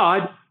to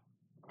God,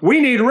 we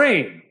need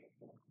rain.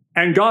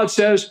 And God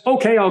says,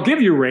 okay, I'll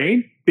give you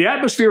rain. The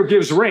atmosphere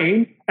gives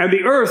rain, and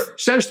the earth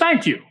says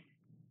thank you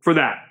for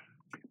that.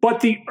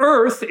 But the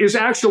earth is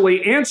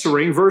actually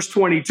answering, verse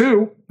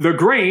 22, the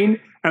grain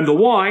and the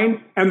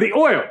wine and the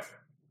oil,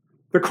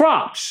 the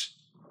crops.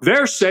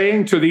 They're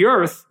saying to the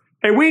earth,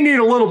 hey, we need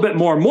a little bit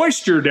more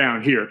moisture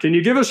down here. Can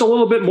you give us a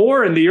little bit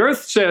more? And the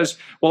earth says,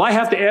 well, I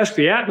have to ask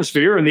the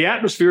atmosphere. And the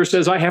atmosphere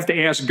says, I have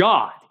to ask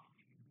God.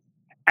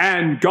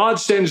 And God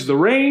sends the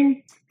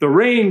rain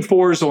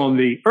pours on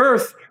the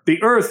earth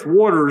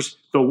waters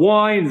the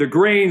wine, the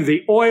grain,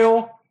 the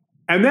oil.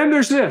 And then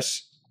there's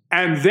this,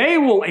 and they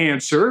will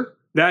answer,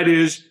 that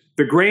is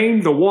the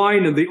grain, the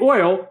wine, and the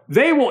oil,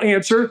 they will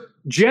answer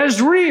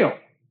Jezreel.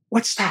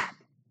 What's that?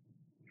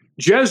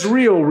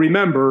 Jezreel,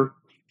 remember,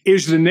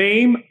 is the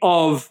name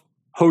of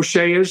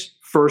Hosea's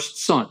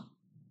first son.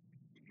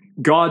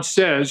 God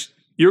says,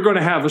 you're going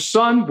to have a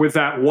son with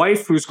that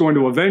wife who's going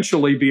to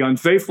eventually be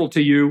unfaithful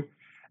to you,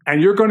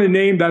 and you're going to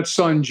name that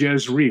son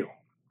Jezreel.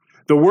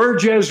 The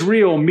word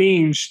Jezreel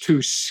means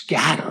to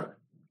scatter,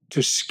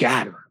 to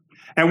scatter.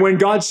 And when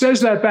God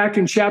says that back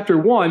in chapter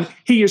 1,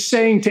 he is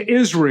saying to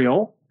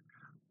Israel,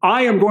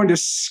 I am going to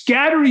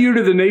scatter you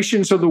to the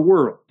nations of the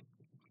world.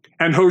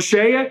 And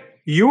Hosea,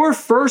 your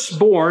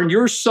firstborn,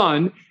 your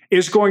son,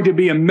 is going to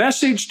be a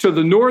message to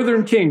the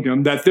northern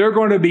kingdom that they're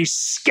going to be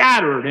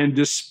scattered and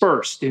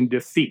dispersed in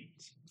defeat.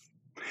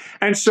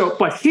 And so,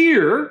 but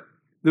here,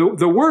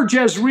 the word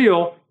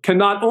Jezreel can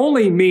not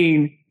only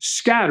mean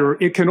scatter,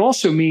 it can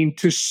also mean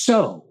to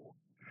sow.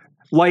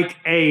 Like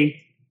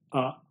a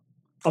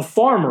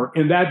farmer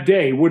in that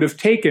day would have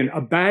taken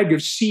a bag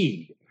of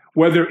seed,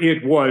 whether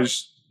it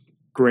was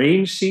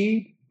grain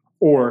seed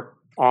or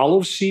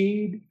olive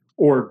seed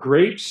or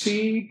grape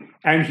seed,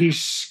 and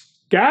he's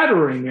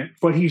scattering it,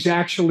 but he's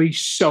actually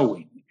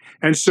sowing.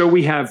 And so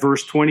we have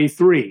verse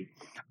 23.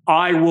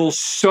 I will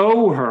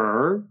sow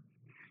her.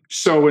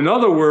 So in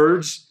other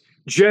words,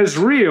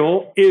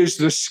 Jezreel is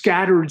the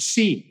scattered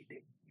seed.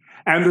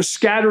 And the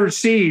scattered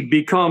seed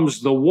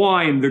becomes the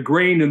wine, the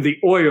grain, and the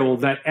oil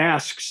that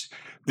asks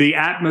the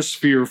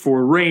atmosphere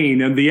for rain,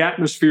 and the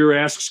atmosphere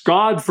asks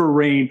God for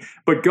rain.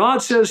 But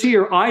God says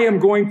here, I am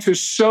going to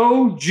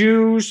sow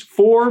Jews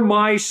for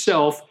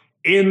myself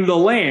in the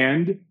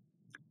land.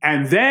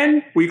 And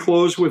then we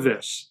close with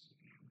this.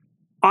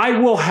 I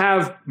will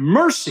have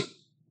mercy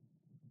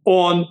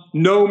on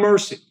no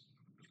mercy.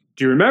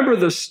 Do you remember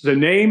the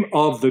name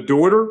of the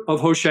daughter of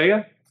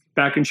Hosea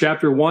back in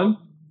chapter 1?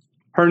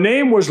 Her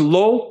name was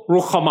Lo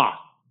Ruchama,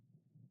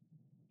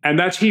 and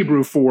that's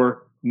Hebrew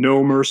for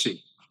no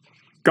mercy.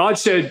 God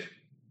said,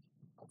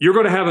 you're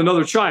going to have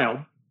another child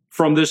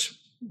from this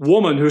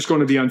woman who's going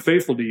to be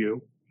unfaithful to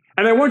you,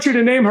 and I want you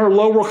to name her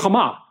Lo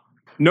Ruchama,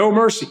 no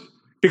mercy,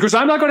 because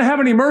I'm not going to have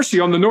any mercy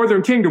on the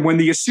northern kingdom when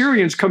the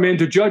Assyrians come in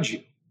to judge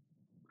you.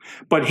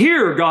 But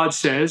here God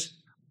says,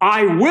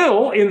 I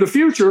will in the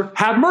future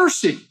have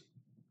mercy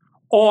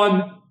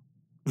on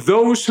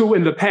those who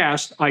in the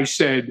past I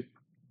said,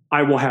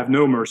 I will have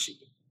no mercy.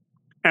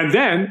 And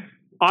then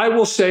I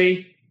will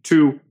say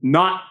to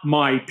not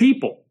my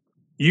people,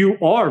 you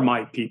are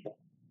my people.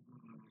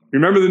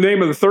 Remember the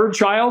name of the third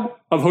child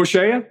of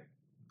Hosea?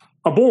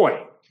 A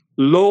boy.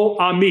 Lo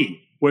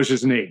Ami was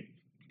his name.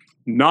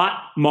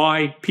 Not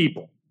my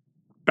people.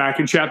 Back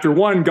in chapter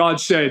 1, God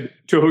said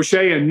to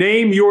Hosea,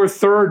 name your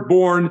third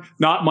born,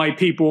 not my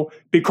people,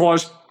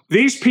 because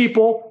these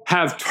people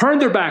have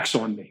turned their backs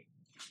on me.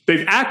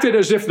 They've acted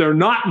as if they're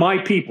not my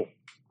people.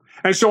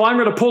 And so I'm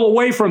going to pull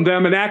away from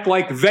them and act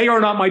like they are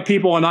not my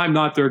people and I'm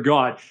not their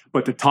God.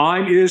 But the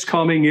time is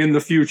coming in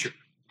the future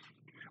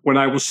when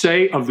I will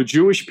say of the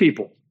Jewish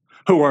people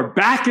who are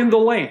back in the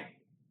land,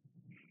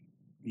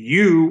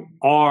 you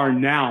are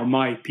now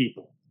my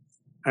people.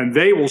 And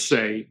they will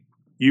say,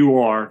 you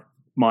are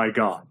my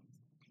God.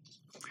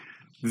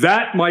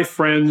 That, my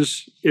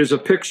friends, is a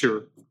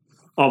picture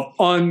of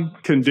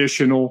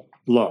unconditional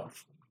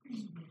love.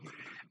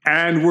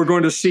 And we're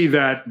going to see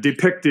that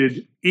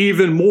depicted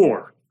even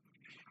more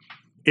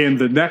in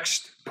the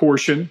next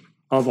portion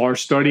of our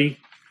study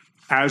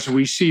as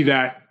we see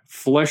that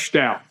fleshed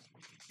out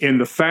in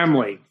the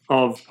family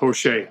of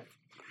Hosea.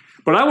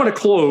 But I want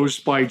to close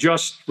by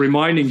just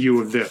reminding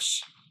you of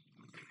this,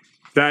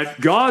 that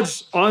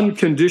God's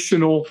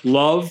unconditional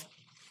love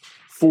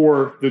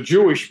for the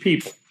Jewish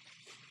people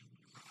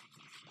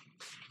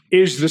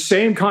is the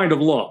same kind of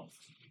love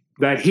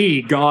that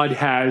God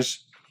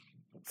has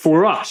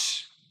for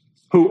us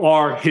who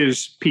are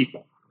his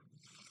people.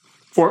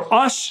 For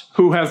us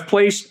who have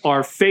placed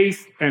our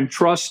faith and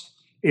trust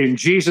in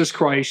Jesus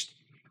Christ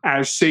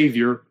as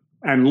Savior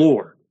and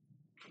Lord.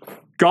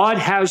 God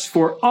has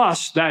for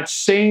us that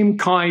same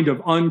kind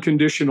of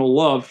unconditional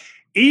love,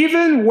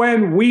 even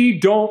when we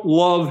don't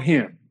love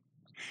him.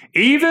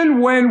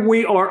 Even when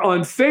we are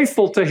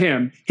unfaithful to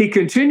him, he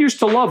continues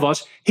to love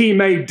us. He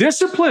may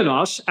discipline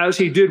us, as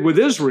he did with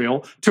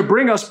Israel, to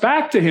bring us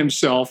back to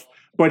himself,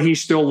 but he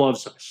still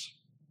loves us.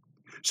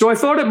 So I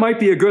thought it might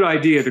be a good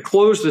idea to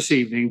close this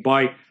evening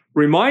by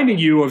reminding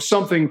you of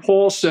something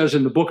Paul says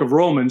in the book of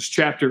Romans,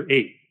 chapter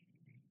 8.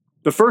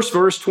 The first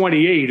verse,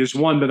 28, is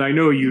one that I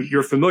know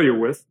you're familiar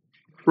with.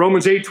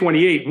 Romans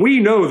 8:28, we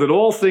know that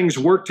all things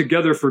work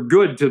together for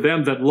good to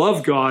them that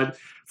love God,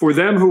 for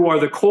them who are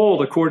the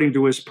called according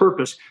to his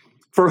purpose.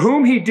 For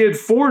whom he did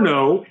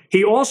foreknow,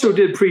 he also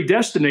did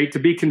predestinate to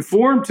be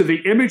conformed to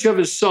the image of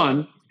his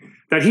Son,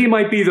 that he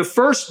might be the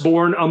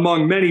firstborn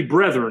among many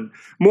brethren.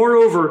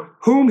 Moreover,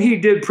 whom he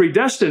did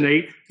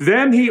predestinate,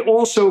 them he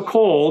also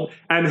called,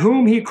 and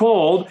whom he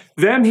called,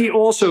 them he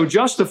also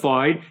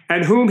justified,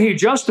 and whom he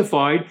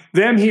justified,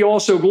 them he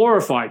also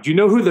glorified. Do you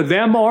know who the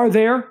them are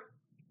there?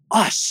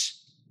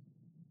 Us.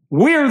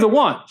 We're the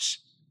ones.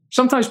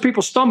 Sometimes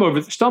people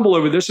stumble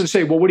over this and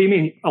say, well, what do you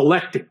mean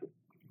elected?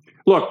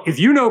 Look, if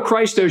you know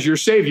Christ as your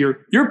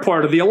Savior, you're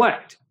part of the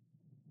elect.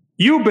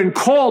 You've been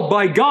called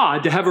by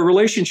God to have a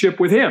relationship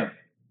with him.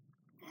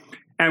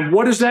 And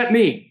what does that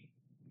mean?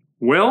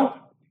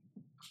 Well,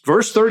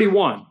 verse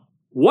 31,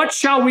 what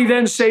shall we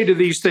then say to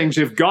these things?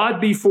 If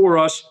God be for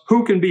us,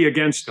 who can be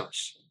against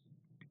us?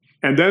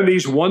 And then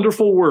these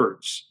wonderful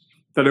words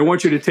that I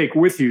want you to take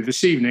with you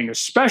this evening,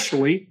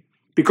 especially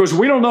because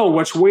we don't know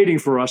what's waiting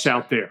for us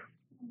out there.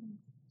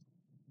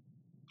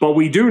 But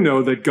we do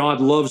know that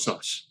God loves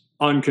us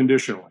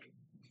unconditionally.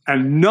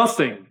 And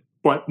nothing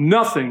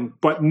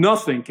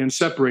can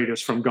separate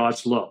us from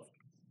God's love.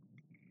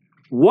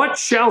 What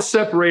shall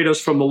separate us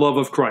from the love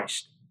of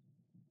Christ?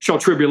 Shall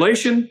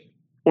tribulation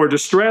or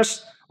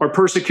distress or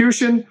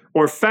persecution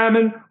or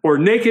famine or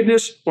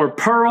nakedness or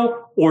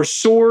peril or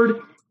sword?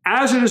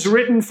 As it is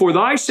written, for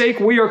thy sake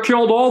we are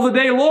killed all the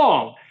day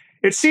long.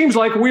 It seems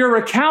like we are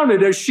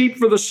accounted as sheep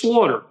for the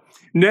slaughter.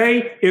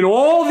 Nay, in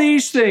all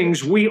these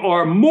things we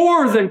are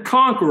more than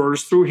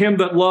conquerors through him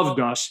that loved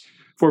us.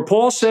 For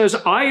Paul says,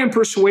 I am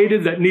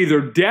persuaded that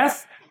neither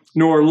death,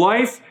 nor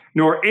life,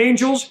 nor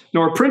angels,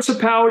 nor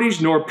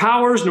principalities, nor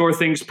powers, nor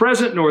things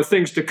present, nor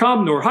things to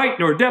come, nor height,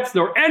 nor depth,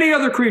 nor any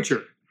other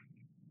creature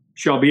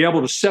shall be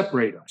able to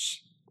separate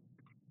us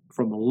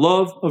from the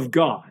love of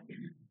God,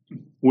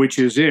 which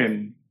is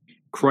in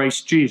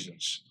Christ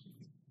Jesus,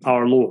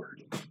 our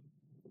Lord.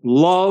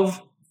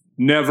 Love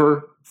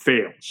never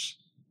fails.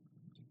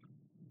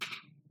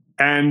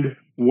 And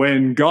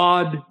when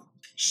God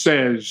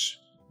says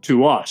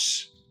to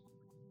us,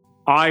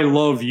 I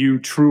love you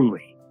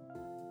truly,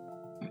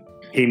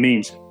 he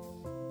means it.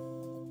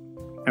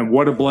 And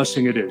what a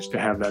blessing it is to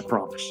have that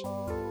promise.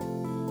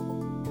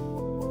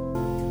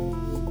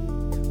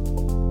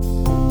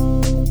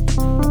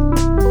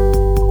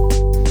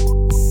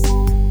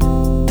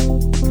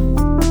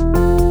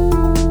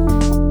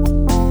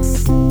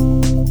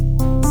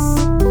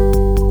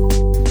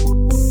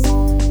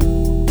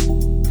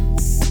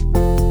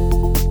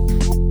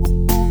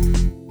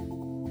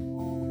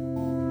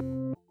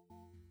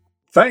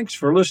 Thanks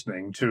for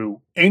listening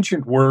to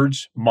Ancient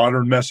Words,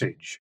 Modern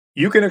Message.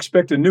 You can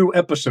expect a new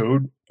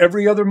episode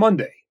every other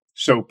Monday,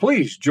 so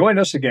please join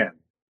us again.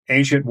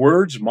 Ancient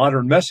Words,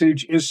 Modern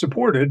Message is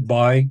supported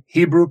by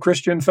Hebrew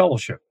Christian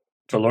Fellowship.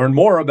 To learn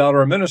more about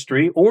our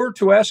ministry or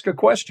to ask a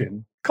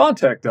question,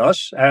 contact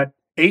us at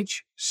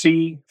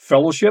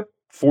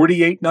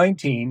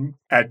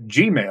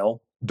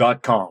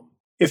hcfellowship4819@gmail.com.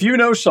 If you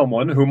know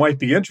someone who might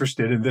be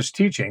interested in this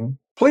teaching,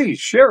 please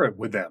share it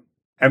with them.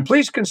 And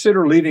please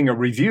consider leaving a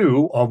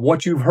review of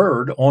what you've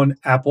heard on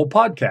Apple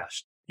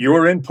Podcasts.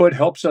 Your input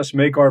helps us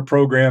make our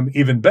program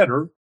even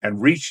better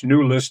and reach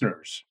new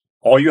listeners.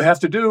 All you have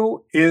to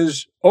do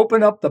is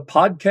open up the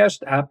podcast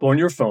app on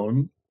your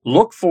phone,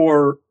 look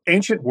for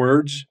Ancient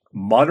Words,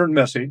 Modern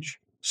Message,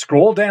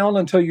 scroll down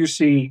until you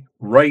see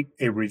Write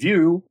a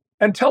Review,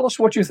 and tell us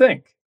what you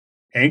think.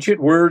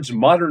 Ancient Words,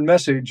 Modern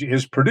Message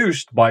is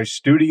produced by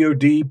Studio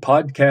D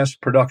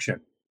Podcast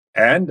Production.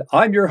 And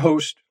I'm your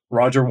host,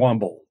 Roger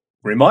Womble,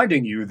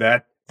 reminding you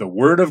that the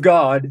Word of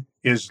God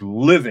is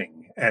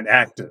living and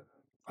active.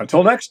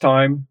 Until next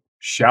time,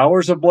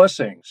 showers of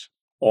blessings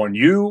on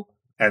you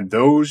and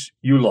those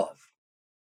you love.